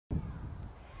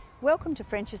Welcome to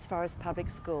Frenchs Forest Public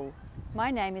School. My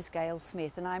name is Gail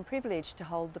Smith and I am privileged to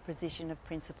hold the position of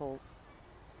Principal.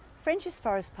 Frenchs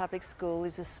Forest Public School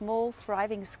is a small,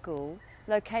 thriving school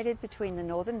located between the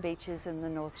Northern Beaches and the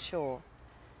North Shore.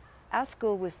 Our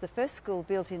school was the first school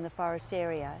built in the forest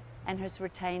area and has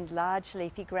retained large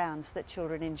leafy grounds that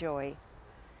children enjoy.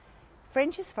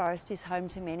 Frenchs Forest is home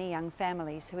to many young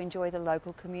families who enjoy the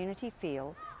local community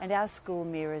feel, and our school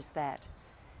mirrors that.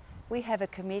 We have a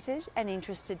committed and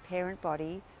interested parent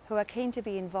body who are keen to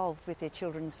be involved with their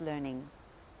children's learning.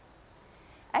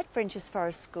 At Frenchs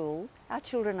Forest School, our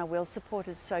children are well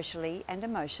supported socially and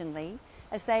emotionally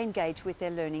as they engage with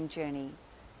their learning journey.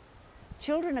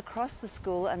 Children across the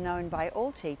school are known by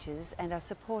all teachers and are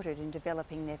supported in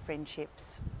developing their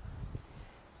friendships.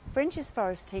 Frenchs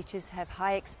Forest teachers have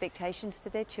high expectations for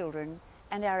their children,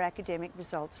 and our academic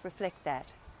results reflect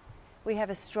that. We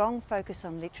have a strong focus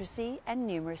on literacy and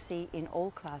numeracy in all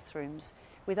classrooms,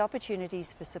 with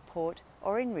opportunities for support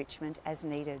or enrichment as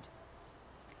needed.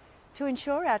 To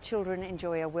ensure our children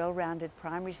enjoy a well-rounded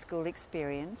primary school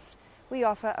experience, we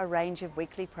offer a range of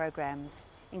weekly programs,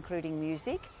 including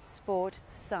music, sport,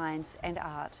 science and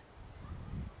art.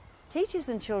 Teachers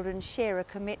and children share a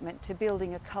commitment to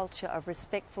building a culture of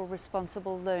respectful,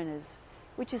 responsible learners,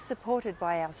 which is supported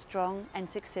by our strong and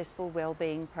successful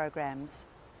wellbeing programs.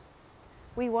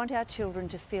 We want our children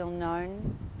to feel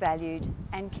known, valued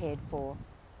and cared for.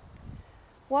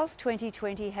 Whilst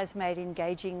 2020 has made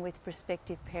engaging with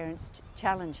prospective parents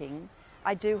challenging,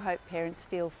 I do hope parents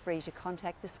feel free to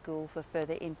contact the school for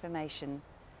further information.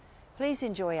 Please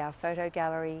enjoy our photo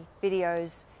gallery,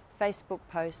 videos, Facebook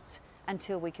posts,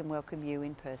 until we can welcome you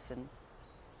in person.